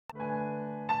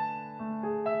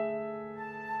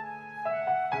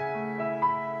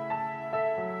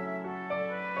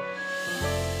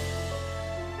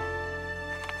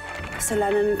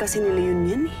Kasalanan kasi ni Leon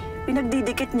yan eh.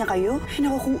 Pinagdidikit niya kayo. Ay,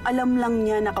 naku, kung alam lang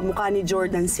niya na kamukha ni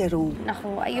Jordan si Rome.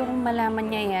 Naku, ayokong malaman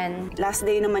niya yan. Last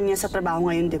day naman niya sa trabaho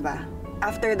ngayon, di ba?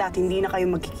 After that, hindi na kayo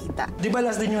magkikita. Di ba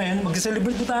last day nyo ngayon?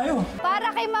 Mag-celebrate po tayo.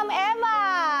 Para kay Ma'am Emma!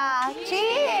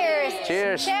 Cheers!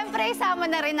 Cheers! Siyempre, isama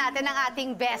na rin natin ang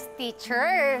ating best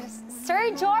teacher, Sir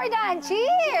Jordan.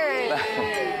 Cheers!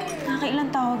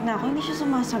 Nakailang tawag na ako, hindi siya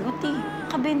sumasagot eh.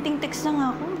 Kabenting text na nga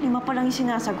ako, 5 pa lang yung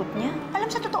sinasagot niya. Alam,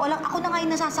 sa totoo lang, ako na nga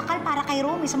yung nasasakal para kay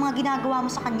Romy sa mga ginagawa mo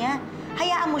sa kanya.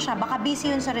 Hayaan mo siya, baka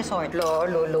busy yun sa resort.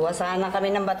 Luluwa sana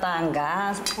kami ng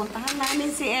Batangas. Puntahan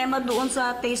namin si Emma doon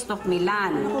sa Taste of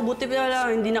Milan. Naku, buti pala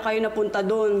hindi na kayo napunta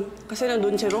doon. Kasi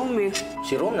nandun si Rome eh.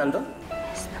 Si Rome nandun?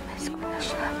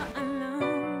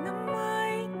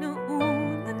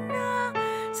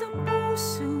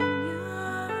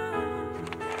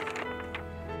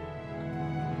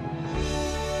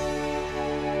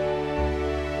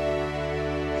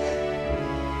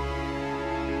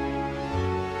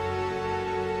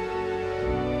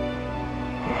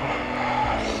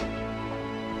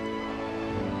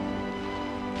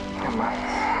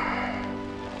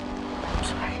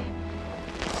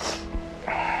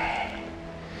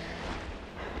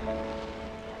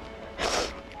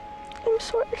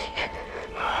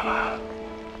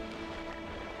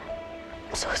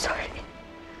 I'm so sorry.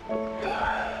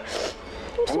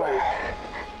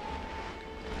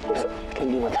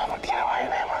 Hindi mo dapat ginawa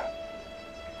yun, Emma.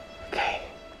 Okay?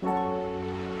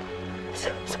 I'm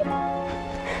so sorry.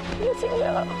 Lasing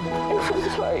lang ako. I'm so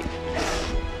sorry.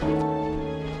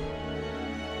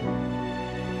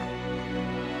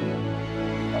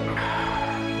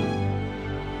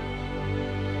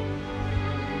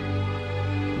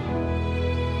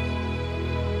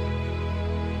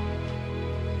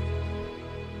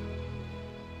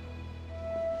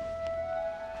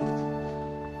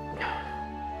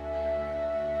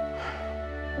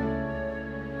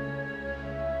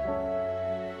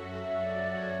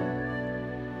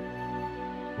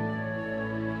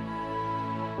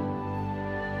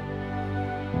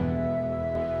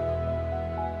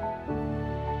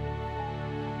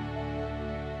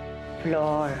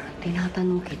 Flor,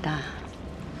 tinatanong kita.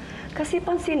 Kasi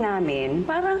pansin namin,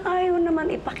 parang ayaw naman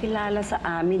ipakilala sa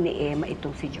amin ni Emma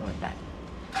itong si Jordan.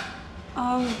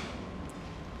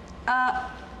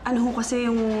 Ano ho kasi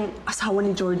yung asawa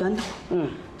ni Jordan?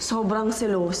 Sobrang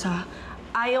selosa.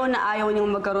 Ayaw na ayaw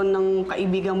niyang magkaroon ng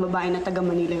kaibigang babae na taga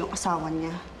Manila yung asawa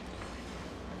niya.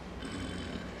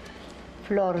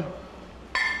 Flor,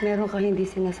 meron ka hindi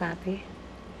sinasabi?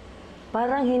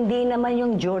 Parang hindi naman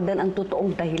yung Jordan ang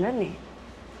totoong dahilan eh.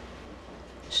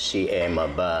 Si Emma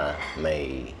ba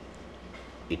may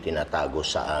itinatago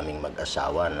sa aming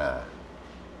mag-asawa na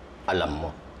alam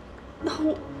mo?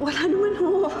 Naku, wala naman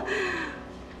ho.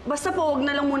 Basta po, huwag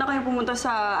na lang muna kayo pumunta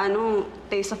sa,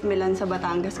 Taste of Milan sa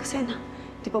Batangas kasi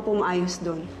di pa po maayos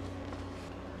doon.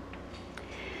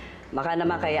 Baka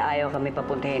naman kaya ayaw kami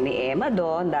papuntahin ni Emma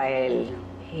doon dahil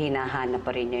hinahanap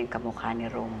pa rin niya yung kamukha ni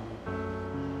Rome.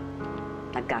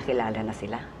 Nagkakilala na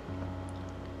sila.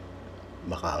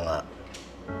 Baka nga.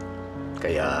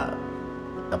 Kaya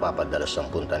napapadalas ang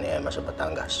punta ni Emma sa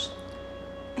Batangas.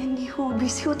 Hindi ho,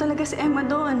 busy ho talaga si Emma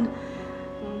doon.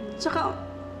 Tsaka,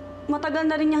 matagal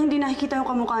na rin niya hindi nakikita yung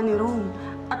kamukha ni Rome.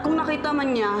 At kung nakita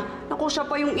man niya, naku, siya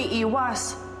pa yung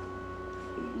iiwas.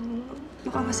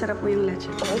 Mukhang masarap po yung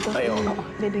leche. Ayaw.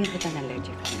 Bibigyan kita ng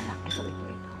leche ka na. Ito.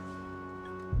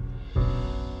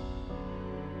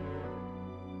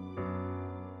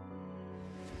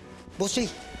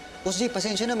 Boss J,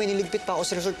 pasensya na, may niligpit pa ako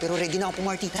sa resort, pero ready na ako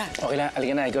pumarty. Tara. Okay lang,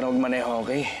 halika na. Ikaw na magmaneho,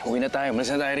 okay? Uwi na tayo.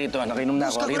 Malas na tayo rito. Nakinom na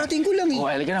ako. Boss, kakarating ko lang eh.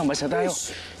 Okay, halika na. Malas na tayo.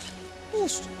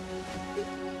 Boss.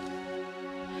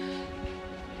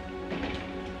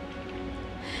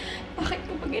 Bakit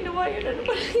ko ba ginawa yun? Ano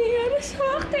ba nangyayari sa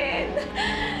akin?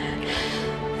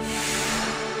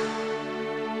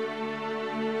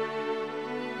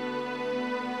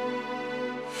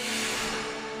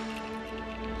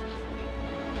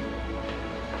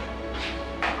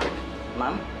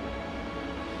 Ma'am?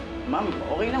 Ma'am,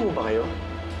 okay lang ba kayo?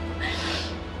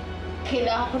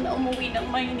 Kailangan ko na umuwi ng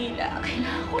Maynila.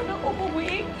 Kailangan ko na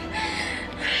umuwi.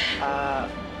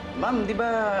 Ma'am, di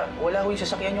ba wala ho yung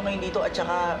sasakyan nyo ngayon dito at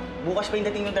saka bukas pa yung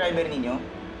dating yung driver ninyo?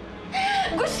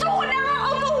 Gusto ko na nga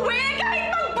umuwi! Kahit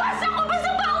magbasa ko, basta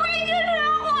pauwi niyo na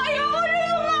ako! Ayoko na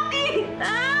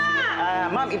makita!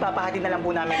 Ma'am, ipapahatid na lang po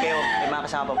namin kayo. May mga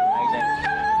kasama pa po tayo dyan.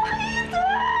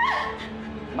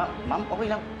 Ma'am, okay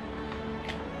lang.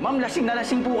 Ma'am, lasing na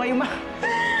lasing po kayo, ma'am.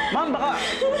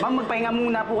 Ma'am, magpahinga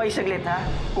muna po kayo saglit, ha?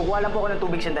 Kukuha lang po ako ng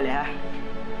tubig sandali, ha?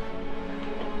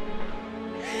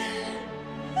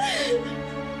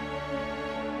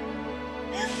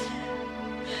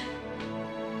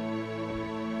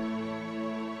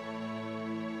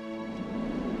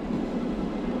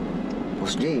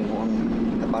 Boss Jay, mukhang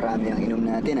naparami ang inom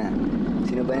natin ah.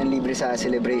 Sino ba nang libre sa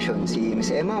celebration? Si Miss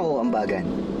Emma o Ambagan?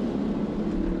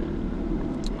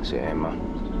 Si Emma.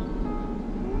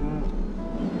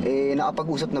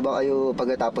 Nakapag-usap na ba kayo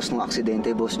pagkatapos ng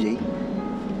aksidente, Boss Jay?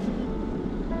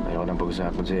 Ayaw nang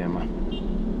pag-usapan si Emma.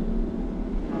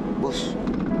 Boss,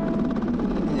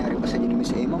 ano nangyari ba sa inyo ni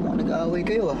Miss Emma? Mukhang nag-aaway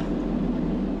kayo ah.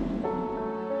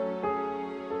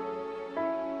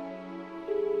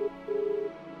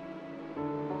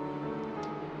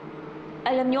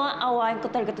 Alam niyo, ang awayan ko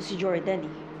talaga to si Jordan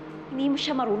eh. Hindi mo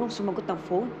siya marunong sumagot ng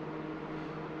phone.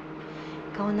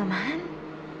 Ikaw naman?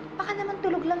 Baka naman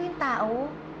tulog lang yung tao.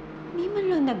 Hindi man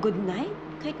lang na good night,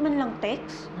 kahit man lang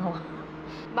text. No.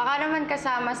 Baka naman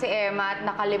kasama si Emma at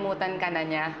nakalimutan ka na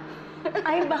niya.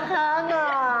 Ay, baka nga.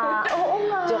 Oo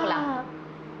nga. Joke lang.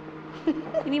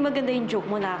 Hindi maganda yung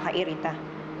joke mo, nakakairita.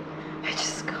 Ay,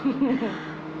 Diyos ko.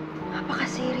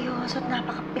 Napaka-seryoso at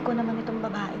napaka-piko naman itong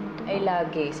babaeng to. Ay,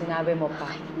 lagi. Sinabi mo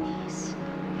pa. Kainis.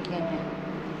 Ganyan.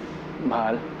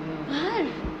 Mahal? Mahal.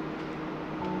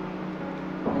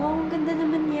 Wow, ang ganda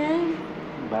naman yan.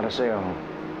 Para sa'yo.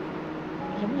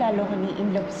 Alam mo, lalo ko ni-in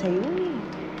love sa'yo eh.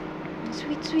 Ang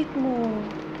sweet-sweet mo.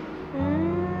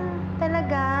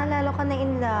 Talaga? Lalo ka na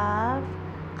in love?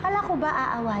 Kala ko ba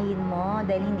aawayin mo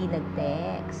dahil hindi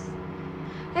nag-text?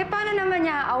 Eh, paano naman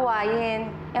niya aawayin?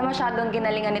 Eh, masyadong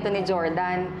ginalingan nito ni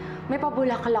Jordan. May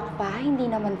pabulaklak pa, hindi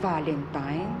naman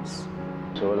Valentine's.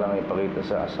 So walang ipakita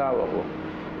sa asawa ko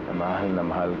na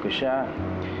mahal ko siya.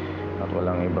 At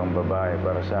walang ibang babae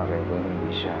para sa akin kung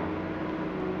hindi siya.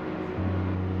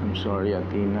 I'm sorry,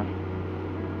 Athena.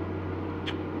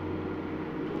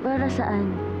 Para saan?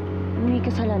 May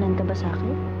kasalanan ka ba sa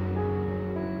akin?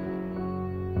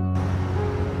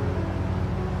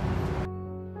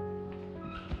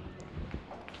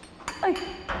 Ay,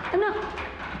 anak!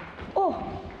 Oh,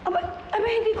 aba,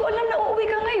 hindi ko alam na uuwi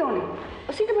ka ngayon.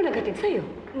 O, sino ba nagatid sa'yo?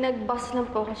 Nag-bus lang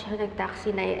po ako siya,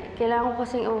 nag-taxi na. Kailangan ko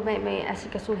kasing may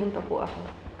asikasuhin pa po ako.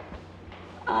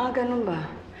 Ah, ganun ba?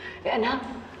 Eh, anak,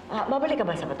 babalik ka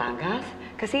ba sa Batangas?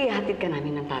 Kasi hatid ka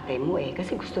namin ng tatay mo eh.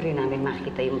 Kasi gusto rin namin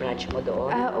makita yung branch mo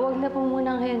doon. Wag na po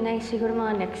muna ngayon, Nay. Siguro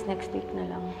mga next week na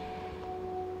lang.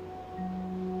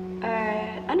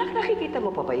 Anak, nakikita mo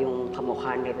pa ba yung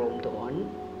kamukha ni Rome doon?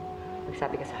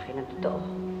 Nagsabi ka sa akin ng totoo.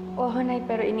 Oo, Nay,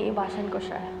 pero iniiwasan ko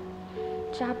siya.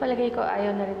 Tsaka palagay ko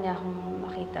ayaw na rin niya akong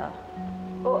makita.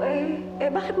 O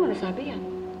bakit mo nasabi yan?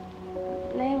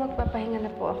 Nay, magpapahinga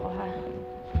na po ako, ha?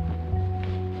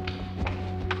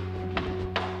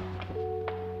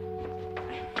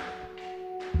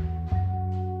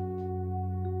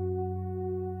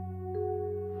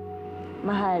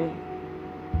 Mahal,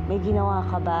 may ginawa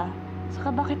ka ba?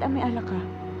 Saka bakit alak ka?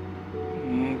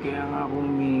 Kaya nga ako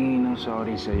humingi ng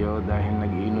sorry sa'yo dahil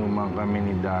nag-inuman kami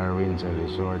ni Darwin sa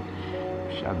resort.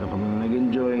 Masyado kami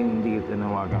nag-enjoy, hindi kita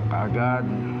nawagan kaagad.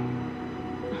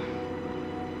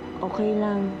 Okay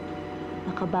lang.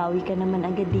 Nakabawi ka naman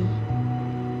agad eh.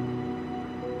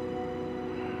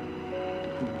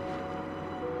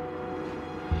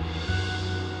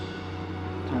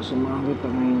 Sasamahan kita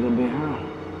ngayong gabi, ha?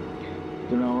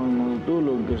 Ito na ako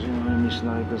matutulog kasi miss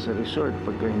na kita sa resort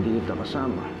pagka hindi kita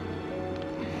kasama.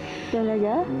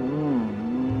 Talaga?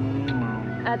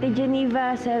 Ate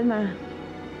Geneva, Selma.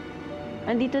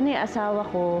 Andito na yung asawa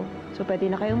ko, so pwede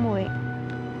na kayo umuwi.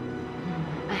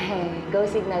 Ay, go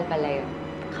signal pala yun.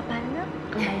 Kapal na.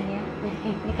 Kapal niya.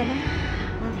 Hindi ka na.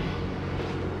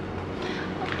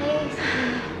 Okay, sige.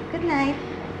 Good night.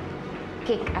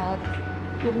 Kick out.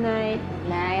 Good night.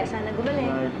 Night. Sana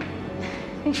gumaling.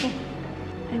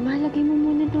 Ay, malagay mo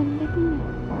muna doon. Lagay mo.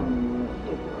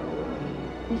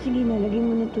 Sige na, lagay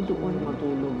mo na ito doon.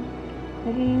 Matulog.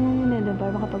 Lagay mo muna doon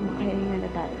para makapag makahinga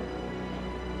na tayo.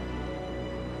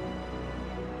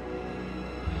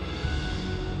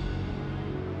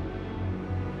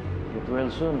 Get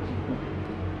well soon.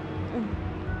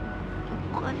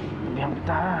 Bigyan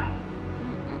kita.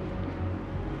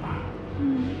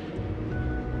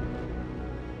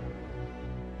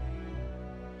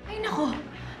 Ay, nako.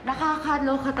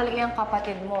 Nakakaloka talaga yung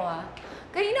kapatid mo, ha?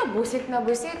 Kanina, busit na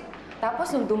busit.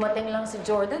 Tapos, nung dumating lang si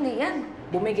Jordan, yan,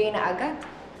 bumigay na agad.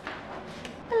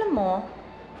 Alam mo,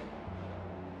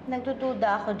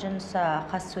 nagdududa ako dyan sa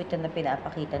kaswitan na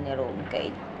pinapakita ni Rome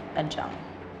kay Adjang.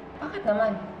 Bakit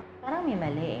naman? Parang may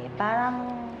mali eh.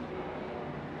 Parang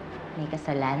may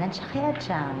kasalanan siya kay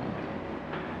Adjang.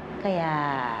 Kaya,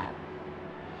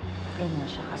 ganyan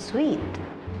siya ka-sweet.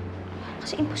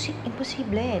 Kasi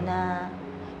imposible eh na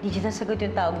hindi niya nasagot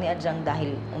yung tawag ni Adjang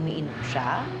dahil umiinom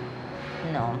siya.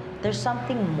 No, there's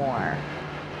something more.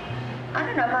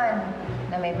 Ano naman?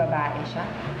 Na may babae siya?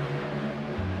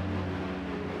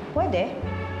 Pwede.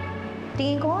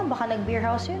 Tingin ko nga, baka nag-beer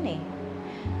house yun eh.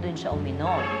 Doon siya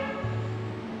uminom.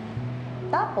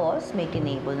 Tapos, may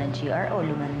tinable ng GRO,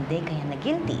 lumande, kaya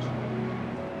na-guilty.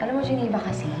 Alam mo, Geneva,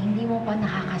 kasi hindi mo pa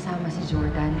nakakasama si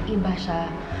Jordan. Iba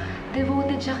siya.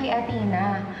 Devoted siya kay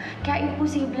Athena. Kaya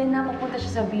imposible na mapunta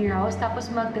siya sa beer house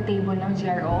tapos magta-table ng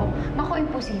GRO. Naku,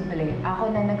 imposible.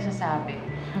 Ako na nagsasabi.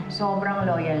 Sobrang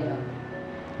loyal yun.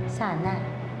 Sana.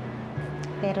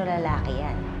 Pero lalaki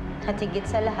yan. At higit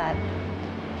sa lahat,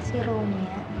 si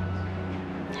Romeo.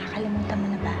 Nakakalimutan mo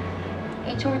na ba?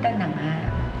 Eh, Jordan na nga.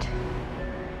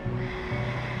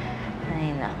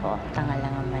 Ay, nako. Tanga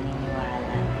lang ang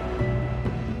maniniwala.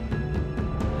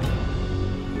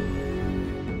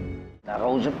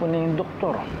 Nakausap ko na yung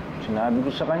doktor. Sinabi ko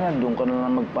sa kanya, doon ka na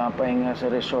lang magpapahinga sa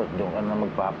resort. Doon ka na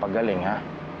magpapagaling, ha?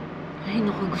 Ay,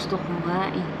 naku, gusto ko nga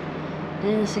eh.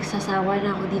 Dahil nagsasawa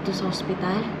na ako dito sa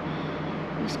ospital.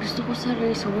 Mas gusto ko sa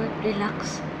resort,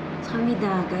 relax. Sa may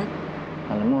dagat.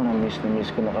 Alam mo, na-miss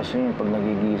ko na kasi pag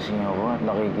nagigising ako at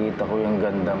nakikita ko yung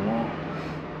ganda mo.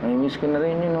 Na-miss ko na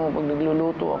rin yun pag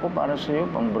nagluluto ako para sa'yo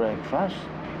pang breakfast.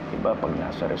 Diba pag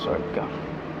nasa resort ka,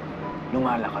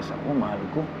 lumalakas ako, mahal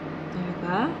ko.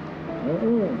 Talaga?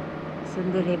 Oo.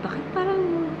 Sandali, bakit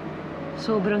parang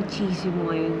sobrang cheesy mo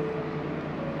ngayon?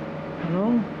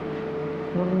 Ano?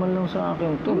 Normal lang sa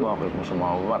akin to. Bakit mo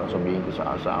sumawa para sabihin ko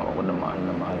sa asawa ko na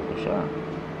mahal ko siya?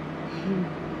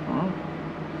 Huh?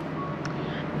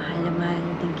 Mahal na mahal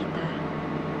din kita.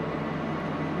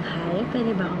 Mahal,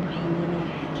 pwede ba akong mahingi ng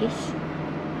kiss?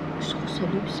 Gusto ko sa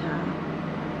lips, ha?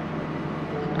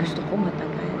 At gusto ko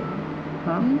matagal.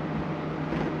 Ha?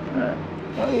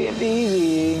 Ay,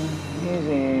 easy.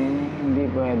 Easy. Hindi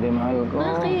pwede, mahal ko.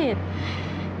 Bakit?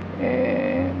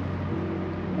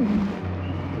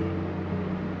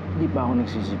 Hindi pa ako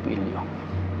nagsisipilyo.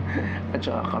 At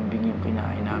saka kambing yung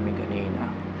kinain namin kanina.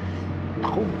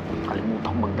 Ako, kalimutan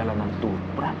kong magdala ng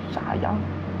toothbrush. Sayang.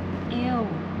 Ew.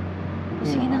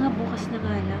 Sige na nga, bukas na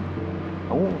nga lang.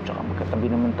 Oo, tsaka magkatabi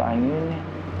naman tayo ngayon eh.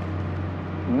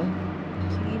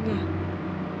 Sige na.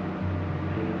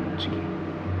 Sige.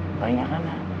 Pahinga ka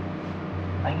na.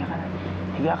 Pahinga ka na.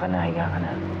 Higa ka na, higa ka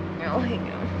na. Oo,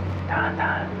 higa.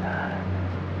 Tahan.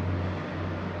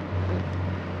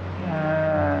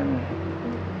 Yan.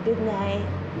 Good night.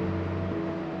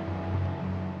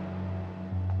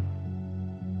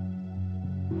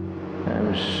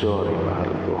 I'm sorry,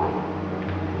 mahal ko.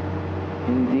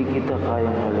 Hindi kita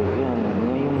kayang halikan.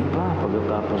 Ngayon pa,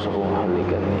 pagkatapos akong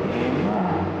halikan ni Emma.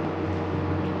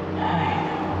 Ay.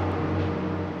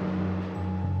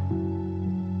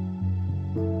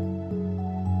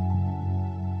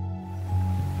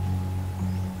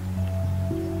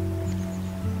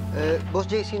 Boss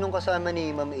Jay, sinong kasama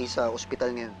ni Ma'am A sa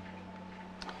ospital ngayon?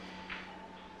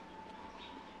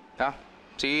 Ha?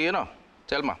 Si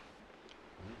Selma.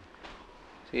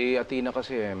 Si Athena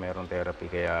kasi meron therapy,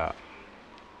 kaya...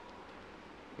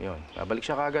 Yun, babalik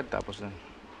siya kagad, tapos na.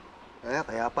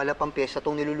 Kaya pala pang pyesa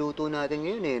tong niluluto natin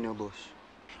ngayon no, boss?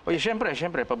 Oye, siyempre,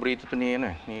 paborito to ni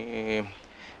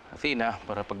Athena,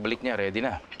 para pagbalik niya, ready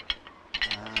na.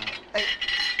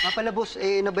 Nga pala, boss,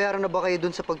 nabayaran na ba kayo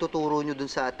dun sa pagtuturo nyo dun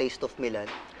sa Taste of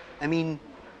Milan? I mean,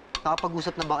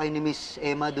 nakapag-usap na ba kayo ni Miss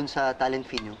Emma dun sa talent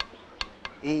fee nyo?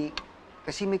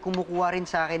 Kasi may kumukuha rin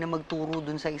sa akin na magturo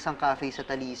dun sa isang cafe sa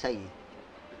Talisay.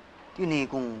 Yun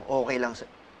kung okay lang sa...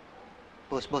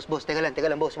 Boss, teka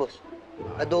lang, boss.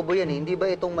 Adobo yan hindi ba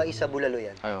itong mais sa bulalo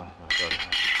yan? Ayo, sorry.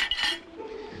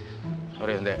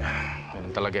 Sorry, hindi.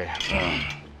 Yan talaga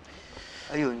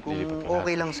Ayun, kung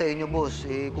okay lang sa inyo, boss,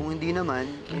 kung hindi naman,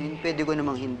 pwede ko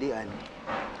namang hindian.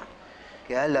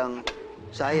 Kaya lang,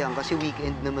 sayang, kasi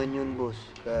weekend naman yun, boss.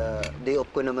 Day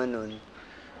off ko naman nun.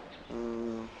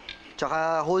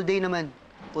 Tsaka whole day naman.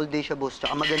 Whole day siya, boss.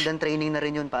 Tsaka magandang training na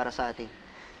rin yun para sa atin.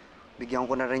 Bigyan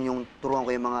ko na rin turuan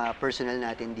ko yung mga personal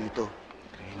natin dito.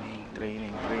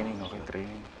 Training. Okay,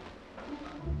 training.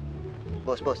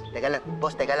 Boss,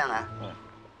 teka lang, ha?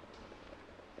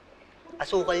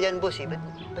 Asukal yan, boss,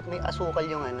 Ba't may asukal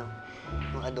yung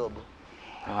yung adobo?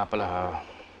 Nga pala,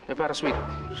 para sweet.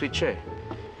 Sweet siya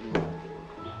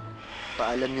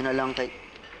Paalam nyo na lang kay...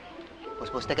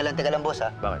 Boss, teka lang, boss, ha?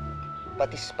 Bakit?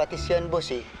 Patis yan, boss,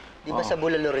 Di ba sa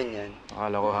bulalo rin yan?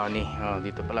 Akala ko, honey.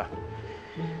 Dito pala.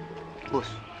 Boss,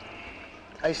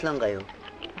 ayos lang kayo.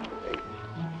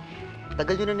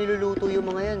 Tagal nyo na niluluto yung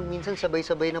mga yan. Minsan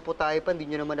sabay-sabay na po tayo pa. Hindi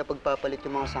nyo naman napagpapalit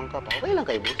yung mga sangkap. Okay lang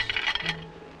kayo, boss?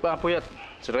 Papuyat.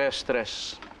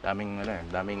 Stress. Daming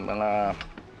mga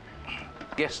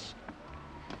guests.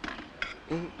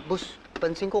 Boss,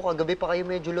 pansin ko kagabi pa kayo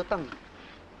medyo lutang.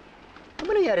 Ano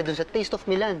ba nangyari dun sa Taste of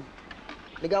Milan?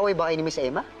 Nag-away ba kayo ni Miss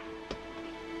Emma?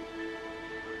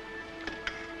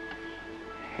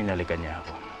 hinalikan niya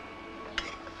ako.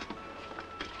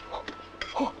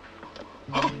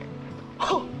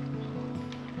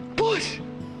 Boss!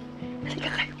 Halika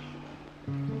kayo.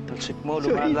 Talsik mo,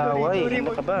 lumalaway.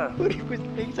 Ano ka ba? Sorry, boss.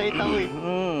 Excited ako eh.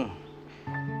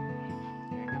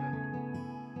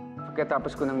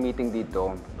 Pagkatapos ko ng meeting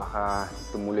dito, baka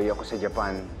tumuloy ako sa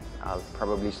Japan. I'll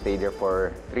probably stay there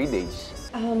for 3 days.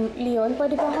 Leon,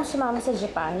 pwede ba akong sumama sa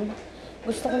Japan?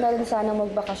 Gusto ko na rin sana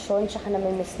magbakasyon, tsaka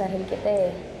namimiss na rin kita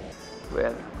eh.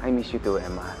 Well, I miss you too,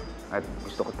 Emma. At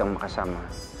gusto ko tang makasama.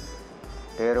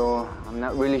 Pero I'm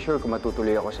not really sure kung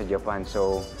matutuloy ako sa Japan.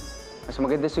 So, mas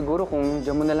maganda siguro kung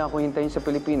diyan mo na lang ako hintayin sa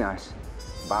Pilipinas.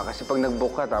 Baka kasi pag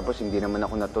nag-book ka tapos hindi naman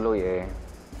ako natuloy, eh,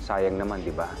 sayang naman,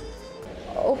 di ba?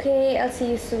 Okay, I'll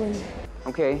see you soon.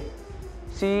 Okay.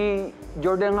 Si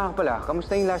Jordan nga pala,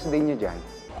 kamusta yung last day niya dyan?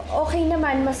 Okay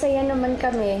naman, masaya naman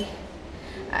kami.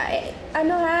 Ay,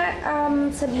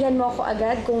 sabihan mo ako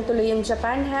agad kung tuloy yung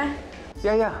Japan, ha?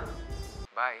 Yeah.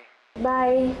 Bye.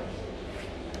 Bye.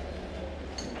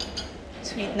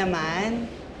 Sweet naman.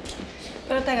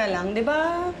 Pero teka lang, di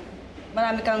ba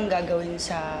marami kang gagawin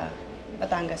sa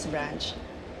Batangas branch?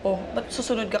 O, ba't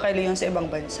susunod ka kay Leon sa ibang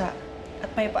bansa?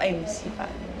 At may pa-IMC pa.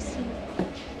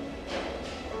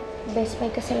 Bes,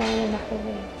 may kasalanan ako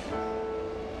eh.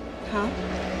 Ha?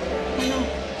 Ano?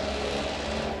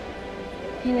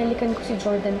 Hinalikan ko si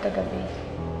Jordan kagabi.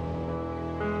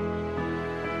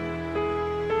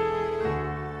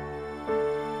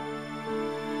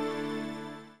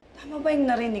 Tama ba yung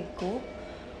narinig ko?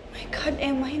 My God,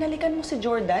 Emma, hinalikan mo si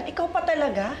Jordan? Ikaw pa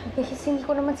talaga? Bes, hindi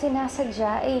ko naman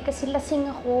sinasadya eh, kasi lasing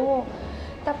ako.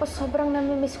 Tapos sobrang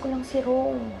namimiss ko lang si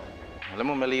Rome. Alam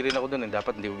mo, mali rin ako dun eh.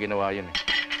 Dapat hindi ko ginawa yun eh.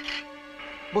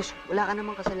 Boss, wala ka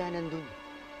namang kasalanan dun.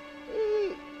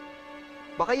 Eh,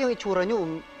 baka yung itsura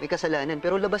nyo may kasalanan,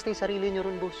 pero labas na yung sarili nyo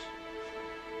ron, boss.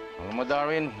 Alam mo,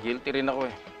 Darwin, guilty rin ako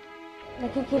eh.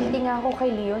 Nagkikilti nga ako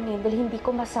kay Leon eh, dahil hindi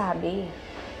ko masabi.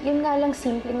 Yun nga lang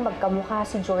simpleng magkamukha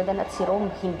si Jordan at si Rome,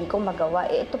 hindi ko magawa.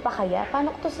 Eh, ito pa kaya?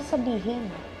 Paano ko to sasabihin?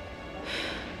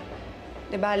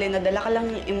 Di ba, Alin, nadala ka lang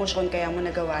ng emosyon kaya mo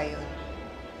nagawa yun.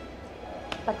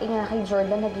 Pati nga kay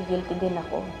Jordan, nagigilty din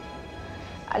ako.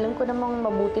 Alam ko namang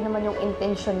mabuti naman yung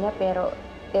intention niya, pero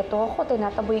eto ako,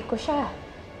 tinataboy ko siya.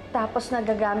 Tapos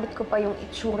nagagamit ko pa yung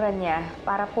itsura niya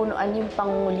para punuan yung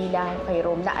pangungulila ko kay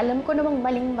Rome na alam ko namang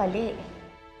maling-mali.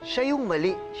 Siya yung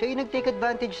mali. Siya yung nag-take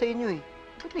advantage sa inyo eh.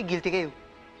 Ba't may guilty kayo?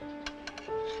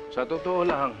 Sa totoo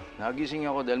lang, nagising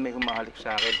ako dahil may humahalik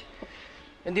sa akin.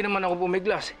 Hindi naman ako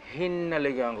bumiglas.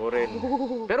 Hinalikan ko rin.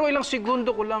 Pero ilang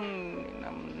segundo ko lang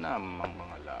ninamnam ang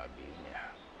mga labi niya.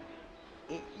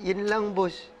 Yun lang,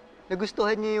 boss.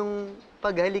 Nagustuhan niyo yung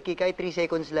paghaliki kahit 3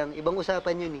 seconds lang. Ibang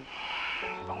usapan yun eh.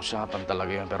 Ibang usapan talaga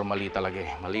yun, pero mali talaga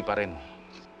eh. Mali pa rin.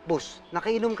 Boss,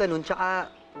 nakainom ka nun, tsaka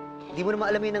di mo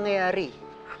naman alam yung nangyayari.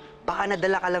 Baka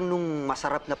nadala ka lang nung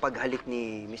masarap na paghalik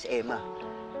ni Miss Emma.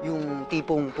 Yung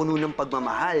tipong puno ng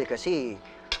pagmamahal kasi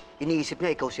iniisip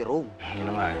niya ikaw si Rome. Yun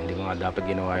na nga, hindi ko nga dapat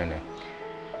ginawa yun eh.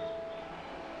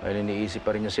 Dahil iniisip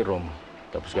pa rin niya si Rome,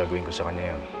 tapos gagawin ko sa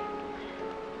kanya yun.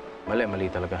 Mali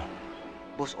talaga.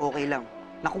 Boss, okay lang.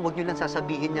 Naku, huwag niyo lang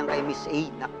sasabihin niyan kay Miss A.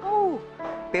 Naku!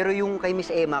 Pero yung kay Miss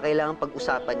Emma, kailangan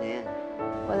pag-usapan niya yan.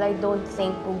 Well, I don't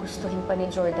think gugustuhin pa ni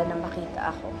Jordan na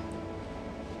makita ako.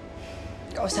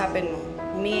 Kausapin mo,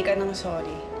 humingi ka ng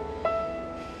sorry.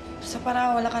 Basta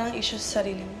para wala ka ng issues sa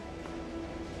sarili mo.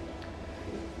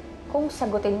 Kung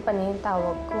sagutin pa niya yung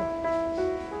tawag ko.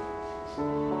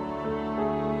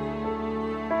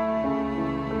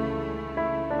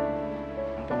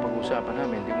 Ang pag-uusapan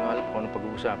namin, hindi ko alam kung anong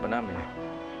pag-uusapan namin eh.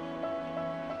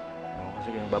 Kasi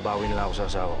babawi na lang ako sa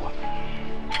asawa ko.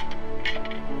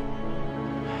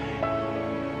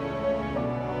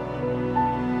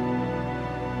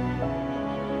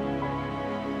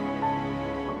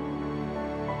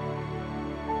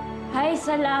 Ay,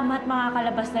 salamat.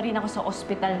 Makakalabas na rin ako sa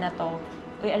ospital na to.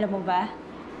 Uy, alam mo ba?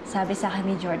 Sabi sa akin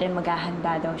ni Jordan,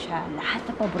 maghahanda daw siya. Lahat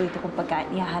na paborito kong pagkain,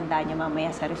 ihahanda niya mamaya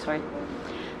sa resort.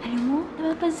 Alam mo,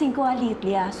 napapansin ko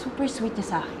lately, super sweet niya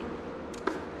sa akin.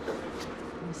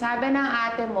 Sabi ng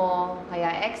ate mo,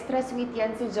 kaya extra sweet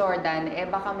yan si Jordan, eh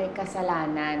baka may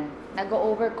kasalanan.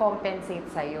 Nag-overcompensate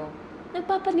sa'yo.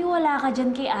 Nagpapaniwala ka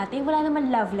dyan kay ate. Wala naman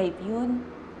love life yun.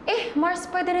 Eh, Mars,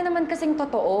 pwede rin naman kasing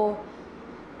totoo.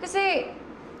 Kasi,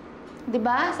 di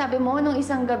ba, sabi mo nung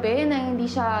isang gabi na hindi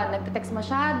siya nagte-text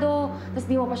masyado, tapos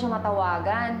di mo pa siya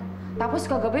matawagan. Tapos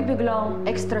kagabi biglang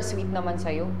extra sweet naman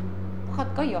sa'yo. Bakit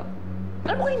kaya?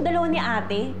 Alam mo kayong dalawa ni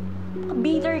ate?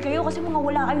 Bitter kayo kasi mga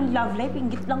wala kayong love life,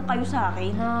 inggit lang kayo sa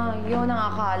akin. Ha, yun ang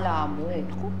akala mo.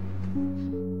 Ako.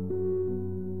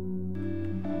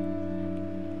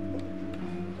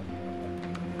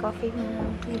 coffee mo.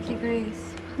 Thank you,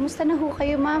 Grace. Kamusta na ho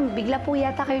kayo, ma'am? Bigla po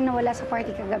yata kayo nawala sa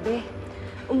party kagabi.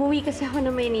 Umuwi kasi ako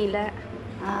ng Maynila.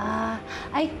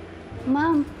 Ay,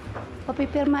 ma'am,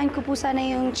 papipirmahin ko po sana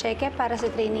yung cheque para sa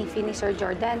training fee ni Sir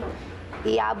Jordan.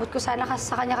 Iabot ko sana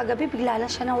sa kanya kagabi, bigla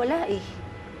lang siya nawala eh.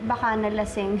 Baka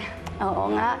nalasing.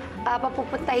 Oo nga.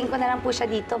 Papupuntahin ko na lang po siya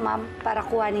dito, ma'am, para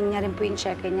kuhanin niya rin po yung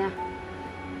cheque niya.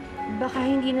 Baka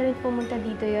hindi na rin pumunta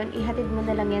dito yon. Ihatid mo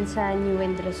na lang yan sa New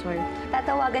End Resort.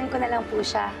 Tatawagan ko na lang po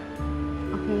siya.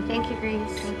 Okay, thank you,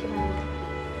 Grace. Thank you, ma'am.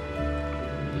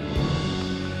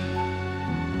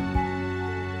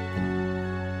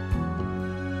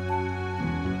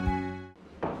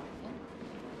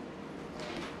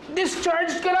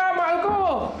 Discharged ka na, mahal ko!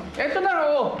 Eto na,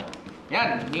 oh!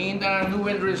 Yan, hinihintay ng New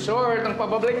End Resort ang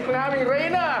pababalik ko namin,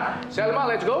 Reyna!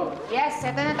 Selma, let's go! Yes,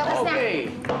 eto na, tapos na.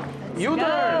 Okay.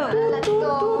 U-turn! Let's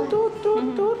go.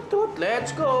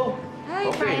 Let's go! Ay,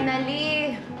 Okay. finally.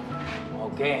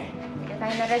 Okay. Bigyan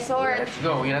tayo na resort. Let's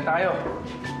go. Uwi na tayo.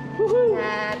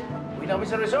 At, Uwi na kami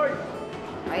sa resort.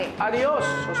 okay. Adios,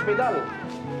 hospital.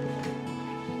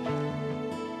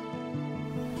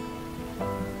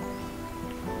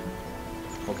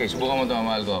 Okay, subukan mo ito,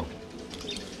 mahal ko.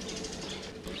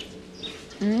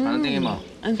 Ano tingin mo?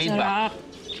 Ang Feedback? sarap.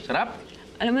 Sarap?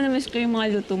 Alam mo, na-miss ko yung mga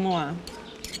luto mo, ah.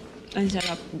 Ang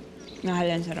sarap. Mahal,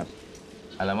 ang sarap.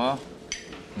 Alam mo,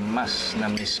 mas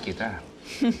na-miss kita.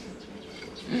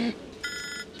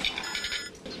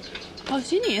 Oh,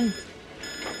 sino yan?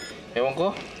 Ewan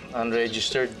ko,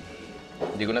 unregistered.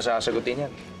 Hindi ko na sasagutin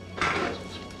yan.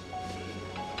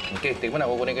 Okay, tignan mo na.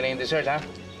 Kukunin ko na yung dessert, ha?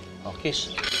 Oh,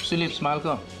 kiss. Lips to lips, mahal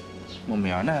ko.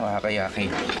 Mamaya na,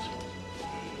 makakayaki.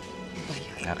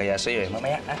 Nakakaya sa'yo eh.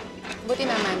 Mamaya, ha? Buti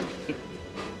naman.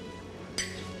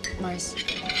 Mars,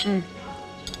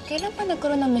 kailan pa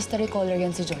nagkaroon ng mystery caller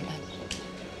yan si Jordan?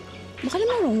 Baka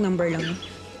naman wrong number lang.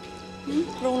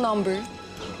 Wrong number?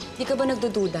 Di ka ba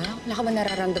nagdududa? Wala ka ba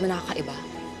nararamdaman na kakaiba?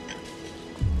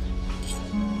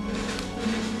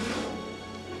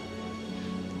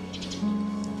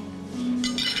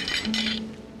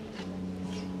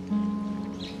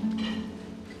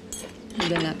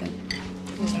 Tignan natin.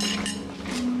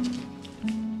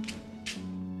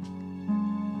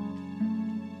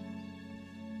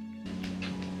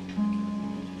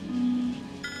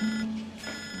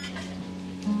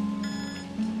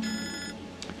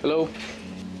 Hello?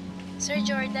 Sir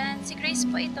Jordan, si Grace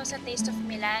po ito sa Taste of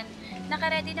Milan.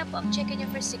 Nakaready na po ang check-in niyo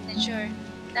for signature.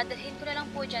 Dadalhin ko na lang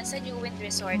po dyan sa New Wind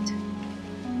Resort.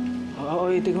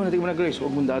 Oo, tingnan mo na, Grace. Huwag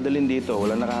mong dadalhin dito.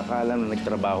 Wala nakakaalam na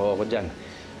nagtrabaho ako dyan.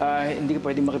 Hindi ka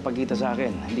pwedeng makipagkita sa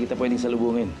akin. Hindi kita pwedeng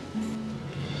salubungin.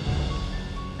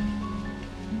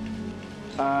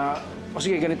 O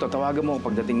sige, ganito. Tawagan mo ako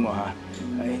pagdating mo, ha?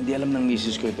 Hindi alam ng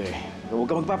misis ko ito, eh. Huwag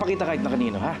ka magpapakita kahit na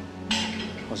kanino, ha?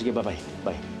 O sige, bye-bye.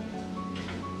 Bye.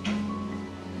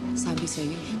 Sabi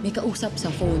sa'yo, may kausap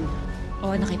sa phone.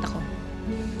 Oo, nakita ko.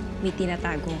 May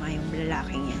tinatago nga yung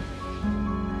lalaking yan.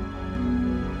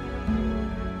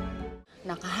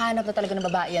 Nakahanap na talaga ng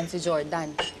babae yan si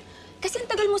Jordan. Kasi ang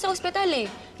tagal mo sa ospital eh.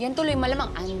 Yan tuloy malamang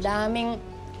ang daming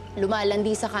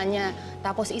lumalandi sa kanya.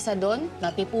 Tapos isa doon,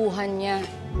 natipuhan niya.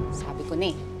 Sabi ko na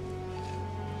eh.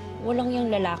 Walang yung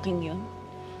lalaking yun.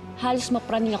 Halos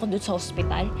mapraning ako doon sa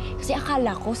ospital. Kasi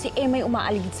akala ko si Emma yung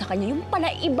umaaligid sa kanya. Yung pala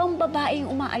ibang babae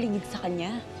yung umaaligid sa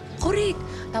kanya. Correct!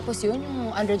 Tapos yun, yung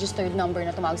unregistered number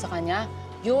na tumawag sa kanya,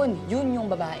 yun yung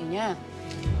babae niya.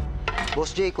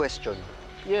 Boss J, question.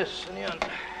 Yes, ano yan?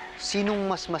 Sinong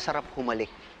mas masarap humalik?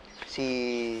 Si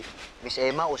Miss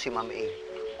Emma o si Ma'am A?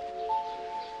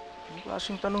 Ang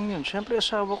klaseng tanong yun. Siyempre,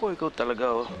 asawa ko. Ikaw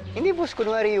talaga, oh. Hindi, boss.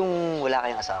 Kunwari yung wala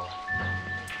kayong asawa.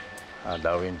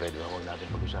 Dawin, pwede ba huwag natin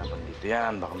pag-usapan dito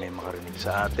yan. Baka may makarinig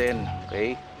sa atin,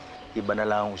 okay? Iba na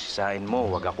lang ang usisain mo,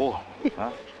 wag ako. Ha?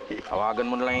 Tawagan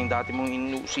mo na lang yung dati mong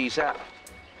inusisa.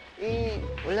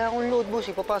 Wala akong load, boss.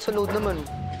 Ipapasa load naman.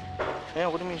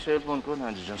 Ayun, kunin mo yung cellphone ko.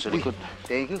 Nandiyan dyan sa likod.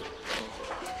 Thank you.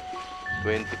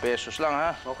 20 pesos lang,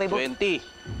 ha? Okay, boss. 20.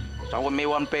 Saka may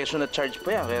 1 peso na charge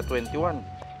pa yan, kaya 21.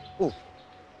 Oh,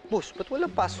 boss, ba't walang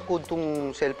passcode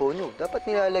tong cellphone nyo? Dapat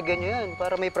nilalagyan nyo yan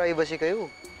para may privacy kayo.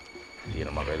 Hindi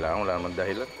naman kailangan, wala naman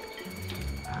dahilan.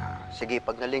 Sige,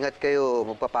 pag nalingat kayo,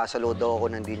 magpapasa load daw ako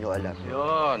nang di nyo alam.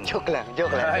 Yun. Joke lang,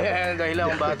 joke lang. Ayan,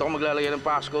 dahilan kung bakit ako maglalagay ng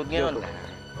passcode ngayon. Joke lang.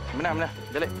 Muna,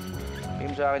 dali.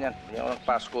 Bigyan mo sa akin yan. Bigyan ko ng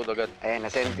passcode agad. Ayan,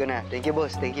 nasend ko na. Thank you,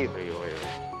 boss. Thank you. Okay.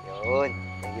 Yun.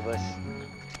 Thank you, boss.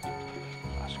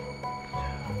 Passcode.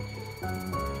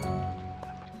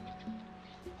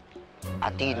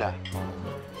 Atina.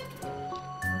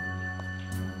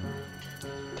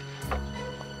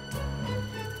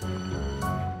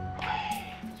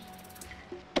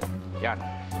 Yan.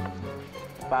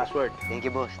 password. Thank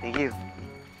you, boss. Thank you.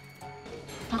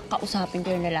 Kakausapin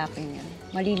ko yung lalaking yan.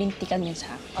 Malilintikan yun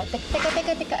sa akin. Oh,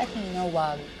 teka, Athena,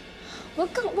 wag.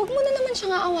 Wag mo na naman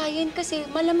siyang aawayin kasi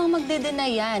malamang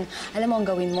magde-deny yan. Alam mo, ang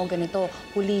gawin mo, ganito,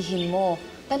 hulihin mo.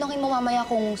 Tanungin mo mamaya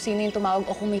kung sino yung tumawag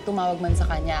o kung may tumawag man sa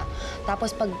kanya.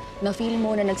 Tapos pag na-feel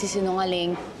mo na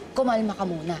nagsisinungaling, kumalma ka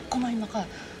muna. Kumalma ka.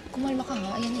 Kumalma ka,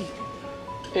 ha? Ayan eh.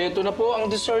 Ito na po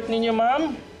ang dessert ninyo,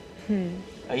 ma'am.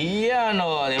 Ayan,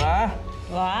 o, di ba?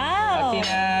 Wow!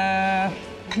 Athena!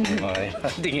 Okay,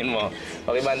 tingin mo.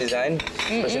 Okay ba ang design?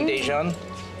 Presentation?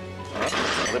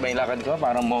 Okay ba yung lakad ko?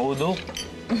 Parang mahudo.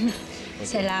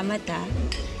 Salamat, ha.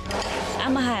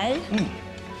 Mahal?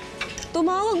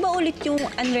 Tumawag ba ulit yung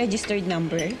unregistered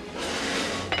number?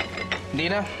 Hindi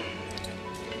na.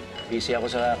 Busy ako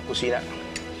sa kusina.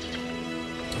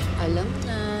 Alam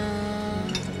na.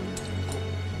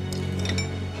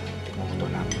 Tignan ko ito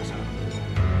na. Masarap.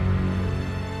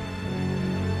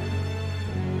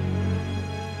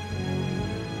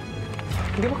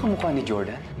 Hindi ba kamukha ni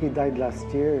Jordan? He died last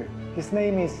year. His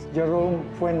name is Jerome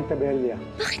Fuentebella.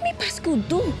 Bakit may passcode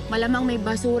doon? Malamang may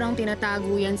basurang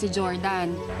tinatago yan si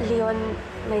Jordan. Leon,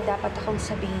 may dapat akong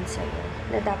sabihin sa'yo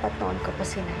na dapat noon ko pa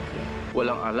sinabi.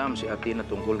 Walang alam si Athena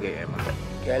tungkol kay Emma.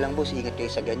 Kaya lang, boss, ingat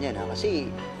kayo sa ganyan, ha? Kasi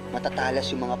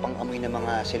matatalas yung mga pang-amoy ng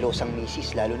mga selosang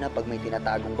misis, lalo na pag may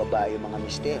tinatagong babae yung mga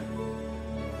mister.